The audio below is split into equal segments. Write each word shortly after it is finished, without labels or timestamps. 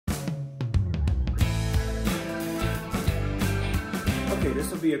Okay, this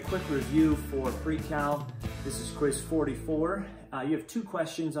will be a quick review for pre-cal. This is quiz 44. You have two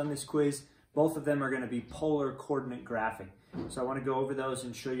questions on this quiz. Both of them are going to be polar coordinate graphing. So I want to go over those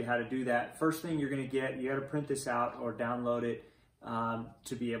and show you how to do that. First thing you're going to get, you got to print this out or download it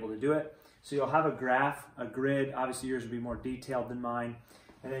to be able to do it. So you'll have a graph, a grid. Obviously yours will be more detailed than mine.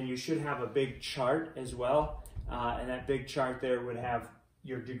 And then you should have a big chart as well. And that big chart there would have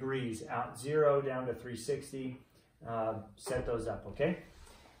your degrees out 0 down to 360. Set those up, okay?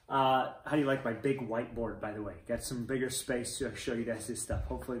 How do you like my big whiteboard, by the way? Got some bigger space to show you guys this stuff.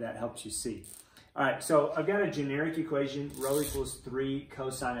 Hopefully that helps you see. All right, so I've got a generic equation, rho equals 3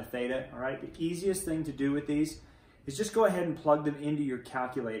 cosine of theta. All right, the easiest thing to do with these is just go ahead and plug them into your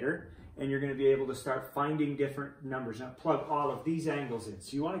calculator, and you're going to be able to start finding different numbers. Now plug all of these angles in.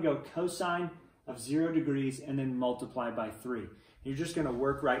 So you want to go cosine of 0 degrees and then multiply by 3. You're just going to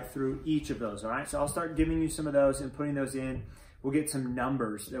work right through each of those, all right? So I'll start giving you some of those and putting those in. We'll get some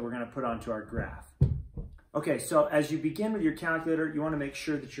numbers that we're going to put onto our graph. Okay, so as you begin with your calculator, you want to make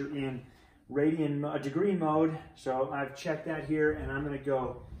sure that you're in degree mode. So I've checked that here, and I'm going to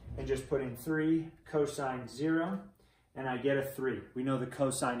go and just put in 3 cosine 0, and I get a 3. We know the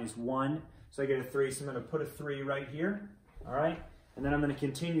cosine is 1, so I get a 3, so I'm going to put a 3 right here, all right? And then I'm going to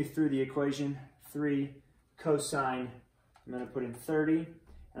continue through the equation, 3 cosine, I'm going to put in 30,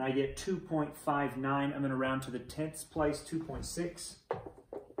 and I get 2.59. I'm going to round to the 10th place, 2.6.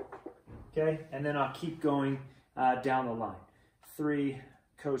 Okay, and then I'll keep going down the line. 3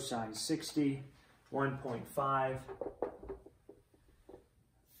 cosine 60, 1.5.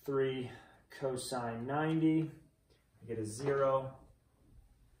 3 cosine 90, I get a 0.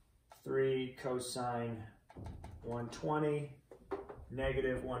 3 cosine 120,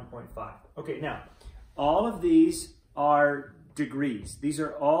 negative 1.5. Okay, now, all of these are degrees. These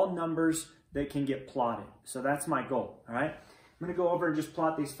are all numbers that can get plotted. So that's my goal, all right? I'm gonna go over and just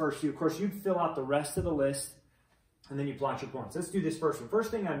plot these first few. Of course, you'd fill out the rest of the list and then you plot your points. Let's do this first one.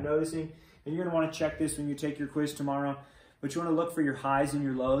 First thing I'm noticing, and you're gonna wanna check this when you take your quiz tomorrow, but you wanna look for your highs and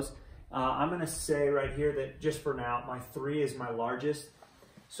your lows. I'm gonna say right here that just for now, my 3 is my largest.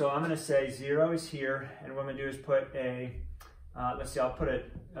 So I'm gonna say 0 is here, and what I'm gonna do is put a, let's see, I'll put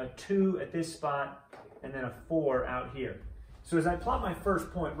a 2 at this spot, and then a 4 out here. So as I plot my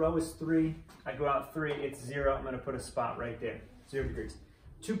first point, rho is 3, I go out 3, it's 0, I'm going to put a spot right there, 0 degrees.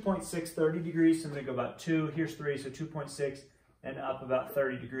 2.6, 30 degrees, so I'm going to go about 2, here's 3, so 2.6, and up about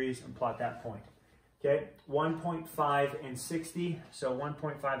 30 degrees, and plot that point. Okay, 1.5 and 60, so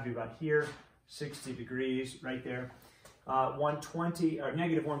 1.5 be about here, 60 degrees right there. 120, or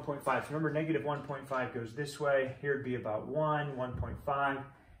negative 1.5, so remember negative 1.5 goes this way, here it'd be about 1.5,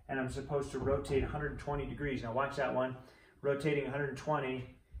 and I'm supposed to rotate 120 degrees. Now watch that one. Rotating 120,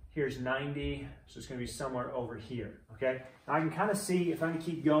 here's 90, so it's gonna be somewhere over here, okay? Now I can kind of see, if I can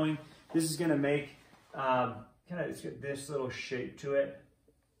keep going, this is gonna make it's got this little shape to it.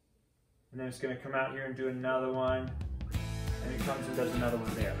 And then it's gonna come out here and do another one, and it comes and does another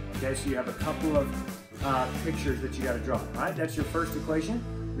one there, okay? So you have a couple of pictures that you gotta draw, all right? That's your first equation.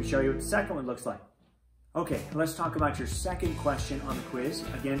 Let me show you what the second one looks like. Okay, let's talk about your second question on the quiz.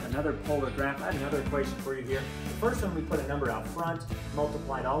 Again, another polar graph. I have another equation for you here. The first one, we put a number out front,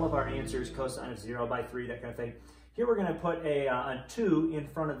 multiplied all of our answers, cosine of 0 by 3, that kind of thing. Here we're gonna put a 2 in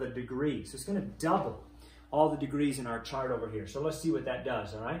front of the degrees. So it's gonna double all the degrees in our chart over here. So let's see what that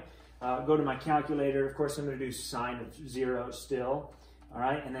does, all right? Go to my calculator. Of course, I'm gonna do sine of 0 still, all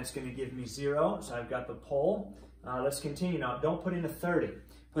right? And that's gonna give me 0, so I've got the pole. Let's continue now. Don't put in a 30,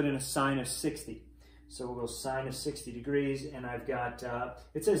 put in a sine of 60. So we'll go sine of 60 degrees, and I've got,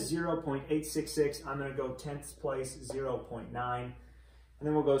 it says 0.866. I'm gonna go 10th place, 0.9. And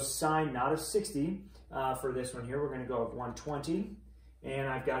then we'll go sine, not of 60, for this one here. We're gonna go of 120. And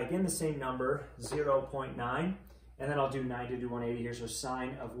I've got, again, the same number, 0.9. And then I'll do 90 to 180 here. So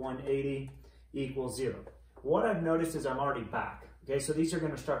sine of 180 equals 0. What I've noticed is I'm already back. Okay, so these are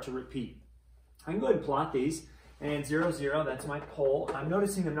gonna start to repeat. I can go ahead and plot these. And 0, 0, that's my pole. I'm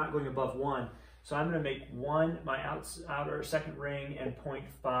noticing I'm not going above 1. So I'm going to make 1 my outer second ring and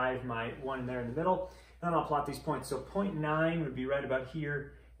 0.5 my one there in the middle. And then I'll plot these points. So 0.9 would be right about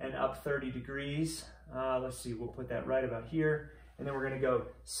here and up 30 degrees. Let's see, we'll put that right about here. And then we're going to go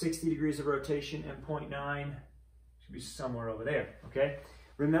 60 degrees of rotation, and 0.9 should be somewhere over there, okay?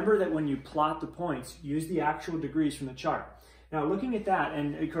 Remember that when you plot the points, use the actual degrees from the chart. Now looking at that,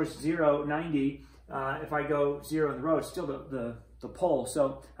 and of course 0, 90, if I go 0 in the row, it's still the pole,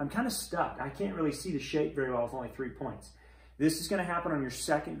 so I'm kind of stuck. I can't really see the shape very well with only 3 points. This is going to happen on your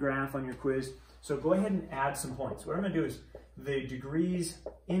second graph on your quiz, so go ahead and add some points. What I'm going to do is the degrees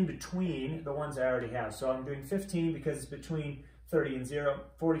in between the ones I already have. So I'm doing 15 because it's between 30 and 0.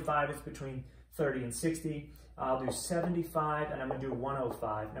 45 is between 30 and 60. I'll do 75, and I'm going to do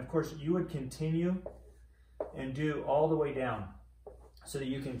 105. And of course, you would continue and do all the way down so that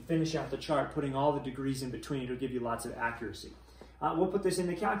you can finish out the chart, putting all the degrees in between. It'll give you lots of accuracy. We'll put this in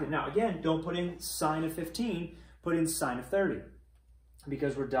the calculator. Now, again, don't put in sine of 15. Put in sine of 30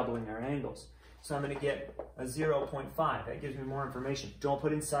 because we're doubling our angles. So I'm going to get a 0.5. That gives me more information. Don't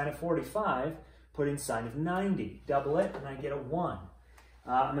put in sine of 45. Put in sine of 90. Double it, and I get a 1.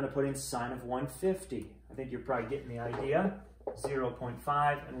 I'm going to put in sine of 150. I think you're probably getting the idea.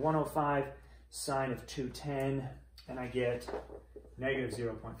 0.5 and 105. Sine of 210, and I get negative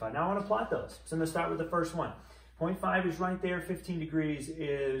 0.5. Now I want to plot those. So I'm going to start with the first one. 0.5 is right there. 15 degrees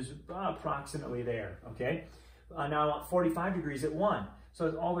is approximately there, okay? Now I want 45 degrees at 1. So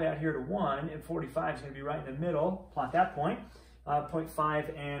it's all the way out here to 1, and 45 is going to be right in the middle. Plot that point.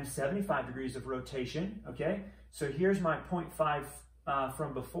 0.5 and 75 degrees of rotation, okay? So here's my 0.5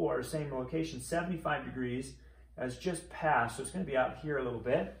 from before, same location, 75 degrees as just passed. So it's going to be out here a little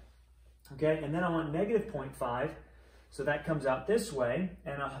bit, okay? And then I want negative 0.5. So that comes out this way,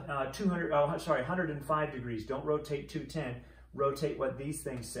 and 105 degrees. Don't rotate 210. Rotate what these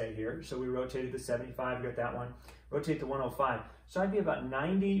things say here. So we rotated the 75, got that one. Rotate the 105. So I'd be about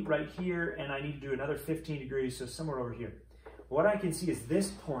 90 right here, and I need to do another 15 degrees, so somewhere over here. What I can see is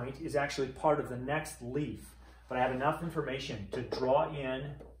this point is actually part of the next leaf, but I have enough information to draw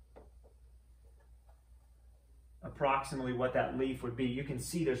in approximately what that leaf would be. You can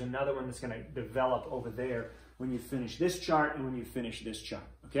see there's another one that's going to develop over there when you finish this chart and when you finish this chart,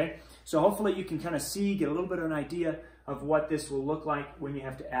 okay? So hopefully you can kind of see, get a little bit of an idea of what this will look like when you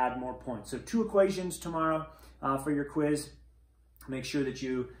have to add more points. So 2 equations tomorrow for your quiz. Make sure that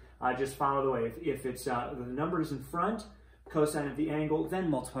you just follow the way. If it's the number is in front, cosine of the angle, then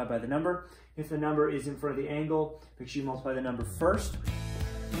multiply by the number. If the number is in front of the angle, make sure you multiply the number first,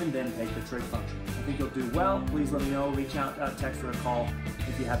 and then take the trig function. I think you'll do well. Please let me know. Reach out, text or a call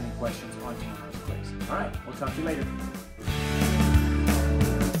if you have any questions on tomorrow's quiz. All right, we'll talk to you later.